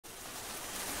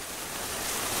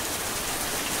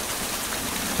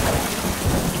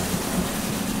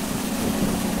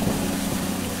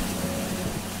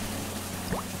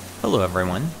Hello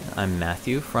everyone, I'm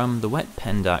Matthew from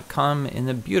thewetpen.com in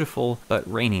the beautiful but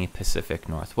rainy Pacific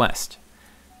Northwest.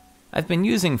 I've been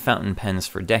using fountain pens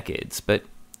for decades, but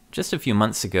just a few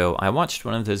months ago I watched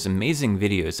one of those amazing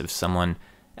videos of someone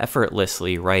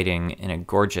effortlessly writing in a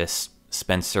gorgeous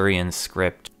Spencerian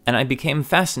script, and I became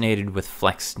fascinated with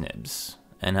Flex Nibs,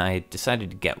 and I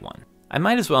decided to get one. I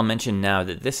might as well mention now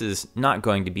that this is not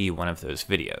going to be one of those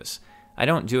videos. I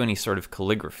don't do any sort of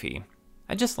calligraphy.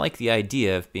 I just like the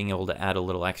idea of being able to add a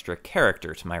little extra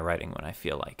character to my writing when I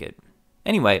feel like it.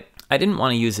 Anyway, I didn't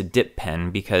want to use a dip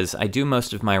pen because I do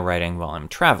most of my writing while I'm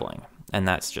traveling, and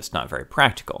that's just not very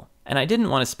practical. And I didn't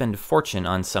want to spend a fortune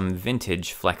on some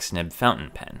vintage Flex Nib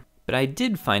fountain pen. But I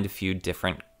did find a few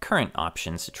different current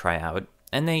options to try out,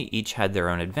 and they each had their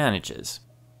own advantages.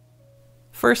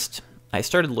 First, I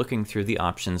started looking through the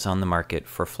options on the market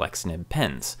for Flex Nib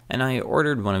pens, and I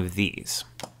ordered one of these.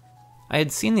 I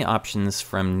had seen the options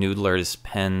from Noodler's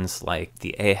pens like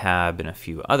the Ahab and a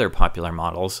few other popular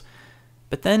models,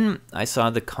 but then I saw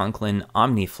the Conklin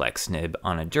Omni-Flex Nib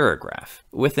on a Duragraph.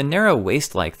 With a narrow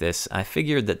waist like this, I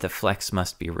figured that the Flex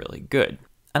must be really good.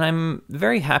 And I'm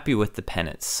very happy with the pen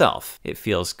itself. It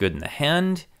feels good in the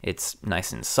hand, it's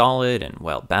nice and solid and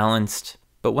well balanced,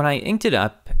 but when I inked it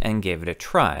up and gave it a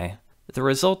try, the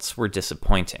results were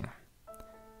disappointing.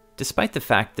 Despite the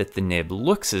fact that the nib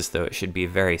looks as though it should be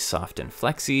very soft and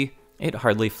flexy, it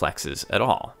hardly flexes at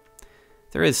all.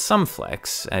 There is some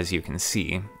flex, as you can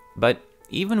see, but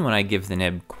even when I give the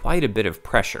nib quite a bit of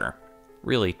pressure,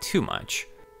 really too much,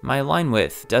 my line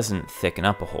width doesn't thicken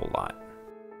up a whole lot.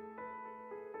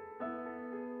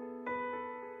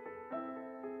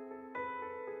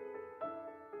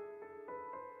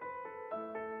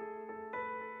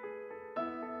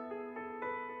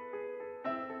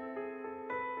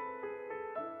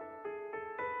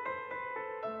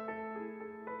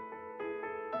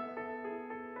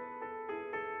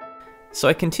 So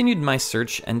I continued my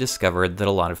search and discovered that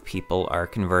a lot of people are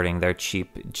converting their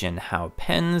cheap JinHao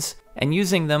pens and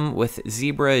using them with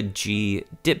Zebra G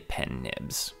dip pen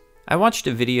nibs. I watched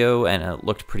a video and it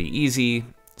looked pretty easy,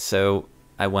 so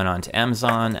I went on to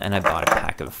Amazon and I bought a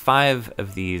pack of 5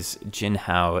 of these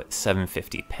JinHao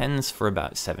 750 pens for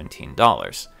about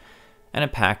 $17, and a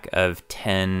pack of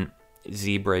 10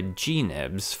 Zebra G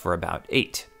nibs for about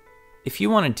 $8. If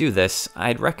you want to do this,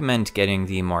 I'd recommend getting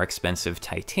the more expensive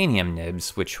titanium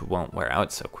nibs, which won't wear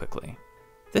out so quickly.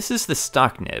 This is the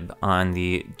stock nib on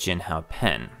the JinHao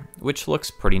pen, which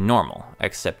looks pretty normal,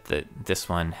 except that this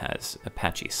one has a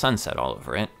patchy sunset all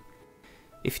over it.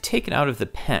 If you take it out of the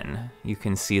pen, you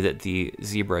can see that the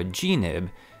Zebra G nib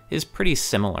is pretty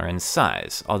similar in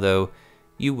size, although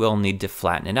you will need to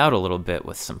flatten it out a little bit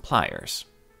with some pliers.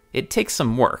 It takes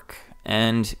some work,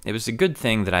 and it was a good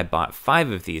thing that I bought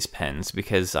 5 of these pens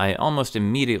because I almost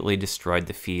immediately destroyed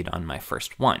the feed on my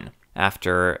first one,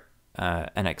 after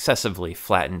an excessively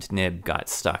flattened nib got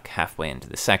stuck halfway into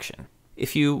the section.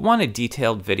 If you want a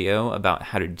detailed video about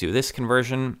how to do this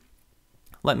conversion,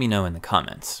 let me know in the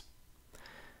comments.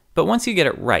 But once you get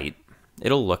it right,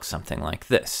 it'll look something like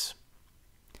this.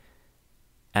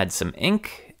 Add some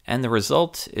ink, and the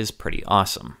result is pretty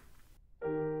awesome.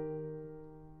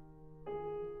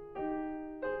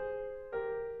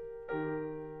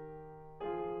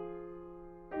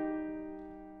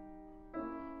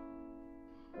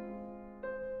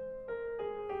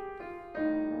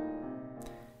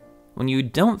 When you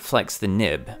don't flex the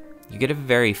nib, you get a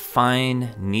very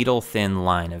fine, needle-thin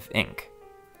line of ink.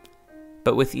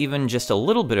 But with even just a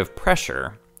little bit of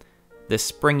pressure, the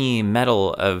springy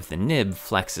metal of the nib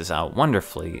flexes out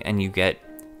wonderfully, and you get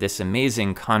this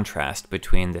amazing contrast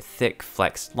between the thick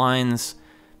flexed lines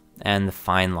and the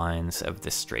fine lines of the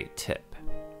straight tip.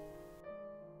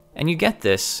 And you get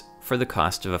this for the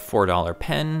cost of a $4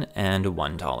 pen and a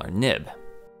 $1 nib.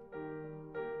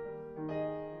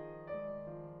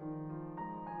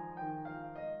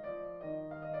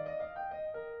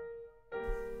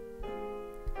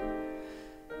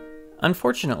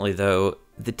 Unfortunately though,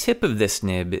 the tip of this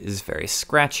nib is very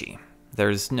scratchy.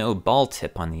 There's no ball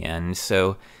tip on the end,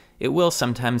 so it will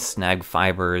sometimes snag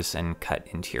fibers and cut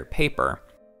into your paper.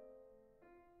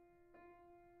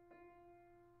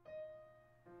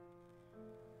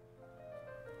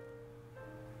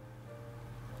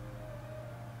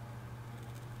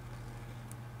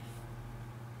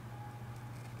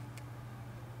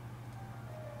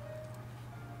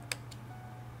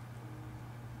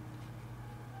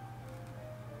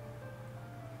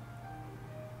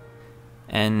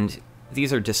 And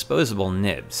these are disposable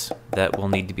nibs that will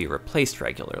need to be replaced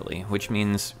regularly, which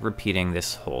means repeating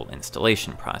this whole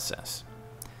installation process.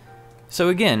 So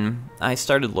again, I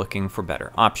started looking for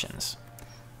better options.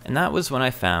 And that was when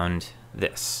I found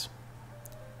this.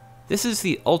 This is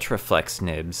the Ultra-Flex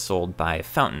Nib sold by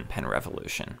Fountain Pen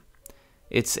Revolution.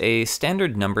 It's a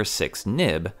standard number 6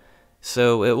 nib,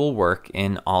 so it will work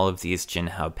in all of these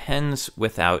JinHao pens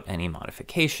without any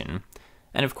modification,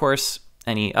 and of course,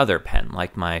 any other pen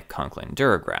like my Conklin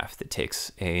Duragraph that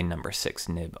takes a number 6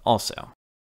 nib also.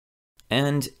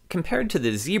 And compared to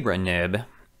the Zebra nib,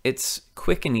 it's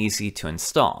quick and easy to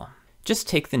install. Just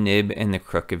take the nib in the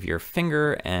crook of your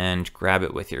finger and grab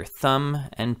it with your thumb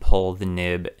and pull the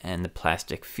nib and the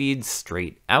plastic feed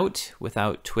straight out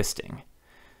without twisting.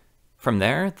 From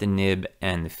there, the nib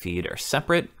and the feed are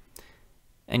separate,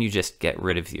 and you just get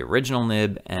rid of the original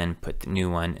nib and put the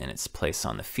new one in its place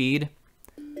on the feed.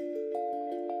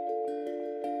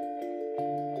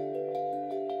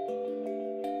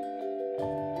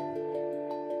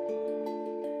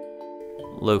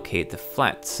 Locate the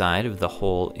flat side of the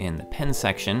hole in the pen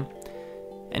section,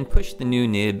 and push the new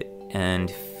nib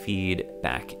and feed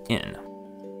back in.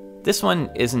 This one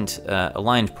isn't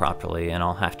aligned properly, and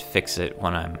I'll have to fix it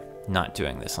when I'm not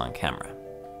doing this on camera.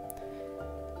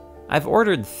 I've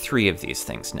ordered 3 of these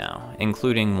things now,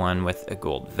 including one with a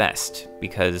gold vest,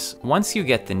 because once you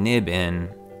get the nib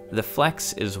in, the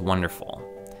flex is wonderful.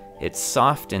 It's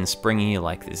soft and springy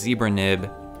like the Zebra nib,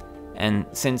 and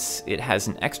since it has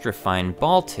an extra fine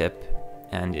ball tip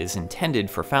and is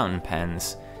intended for fountain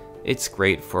pens, it's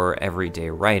great for everyday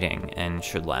writing and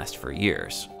should last for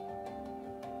years.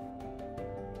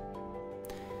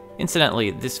 Incidentally,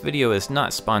 this video is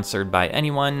not sponsored by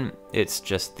anyone, it's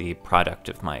just the product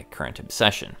of my current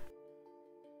obsession.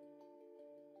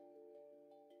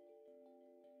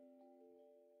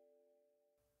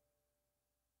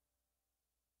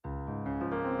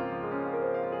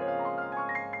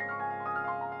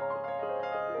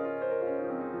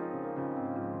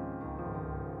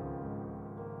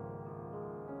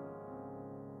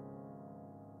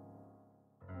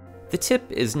 The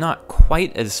tip is not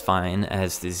quite as fine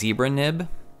as the Zebra nib,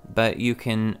 but you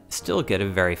can still get a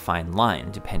very fine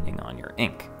line depending on your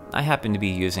ink. I happen to be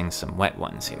using some wet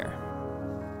ones here.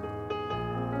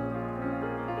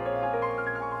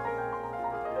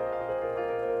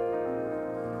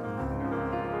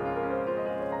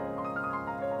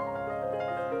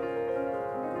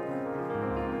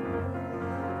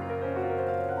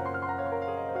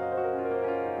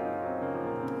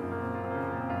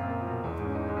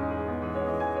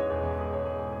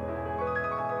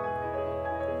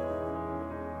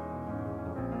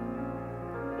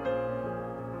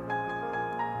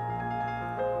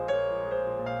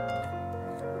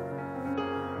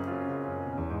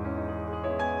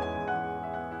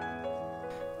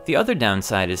 The other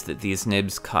downside is that these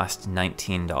nibs cost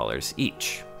 $19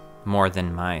 each, more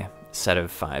than my set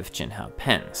of 5 JinHao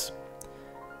pens.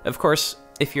 Of course,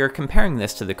 if you're comparing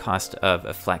this to the cost of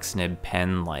a Flex Nib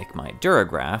pen like my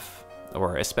Duragraph,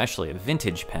 or especially a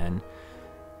vintage pen,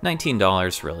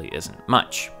 $19 really isn't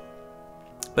much.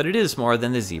 But it is more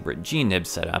than the Zebra G nib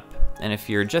setup, and if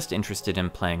you're just interested in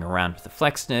playing around with the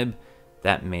Flex Nib,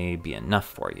 that may be enough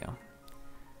for you.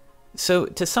 So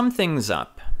to sum things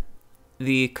up,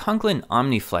 the Conklin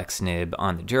Omni-Flex Nib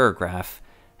on the Duragraph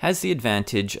has the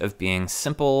advantage of being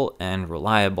simple and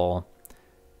reliable,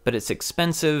 but it's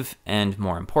expensive and,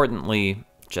 more importantly,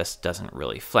 just doesn't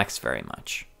really flex very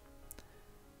much.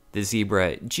 The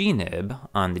Zebra G nib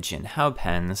on the JinHao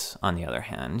pens, on the other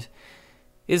hand,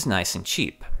 is nice and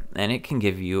cheap, and it can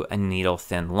give you a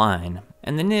needle-thin line,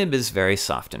 and the nib is very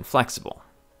soft and flexible.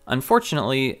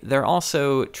 Unfortunately, they're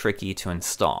also tricky to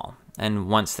install, and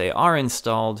once they are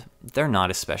installed, they're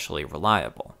not especially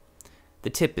reliable. The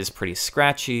tip is pretty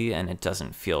scratchy, and it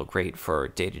doesn't feel great for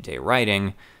day-to-day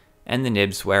writing, and the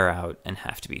nibs wear out and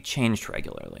have to be changed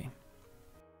regularly.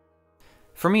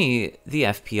 For me, the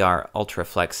FPR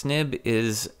Ultra-Flex Nib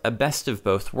is a best of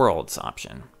both worlds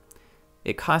option.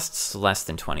 It costs less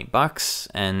than $20,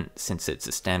 and since it's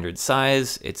a standard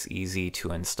size, it's easy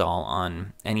to install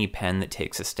on any pen that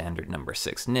takes a standard number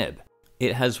 6 nib.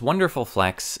 It has wonderful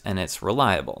flex, and it's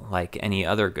reliable, like any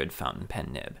other good fountain pen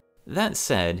nib. That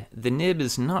said, the nib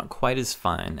is not quite as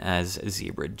fine as a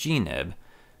Zebra G nib,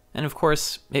 and of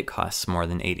course, it costs more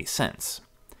than 80 cents.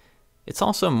 It's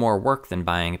also more work than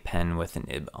buying a pen with a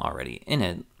nib already in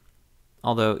it,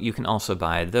 although you can also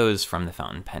buy those from the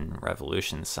Fountain Pen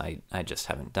Revolution site. I just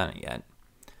haven't done it yet.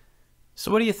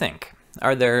 So what do you think?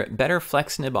 Are there better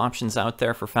flex nib options out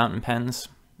there for fountain pens?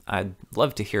 I'd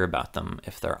love to hear about them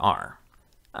if there are.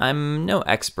 I'm no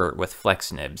expert with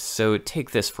flex nibs, so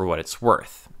take this for what it's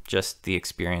worth, just the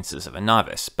experiences of a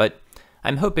novice, but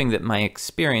I'm hoping that my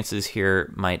experiences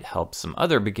here might help some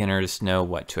other beginners know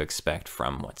what to expect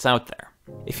from what's out there.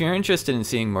 If you're interested in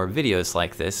seeing more videos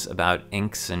like this about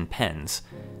inks and pens,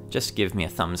 just give me a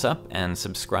thumbs up and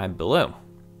subscribe below.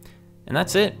 And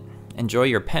that's it. Enjoy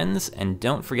your pens and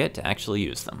don't forget to actually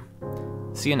use them.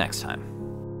 See you next time.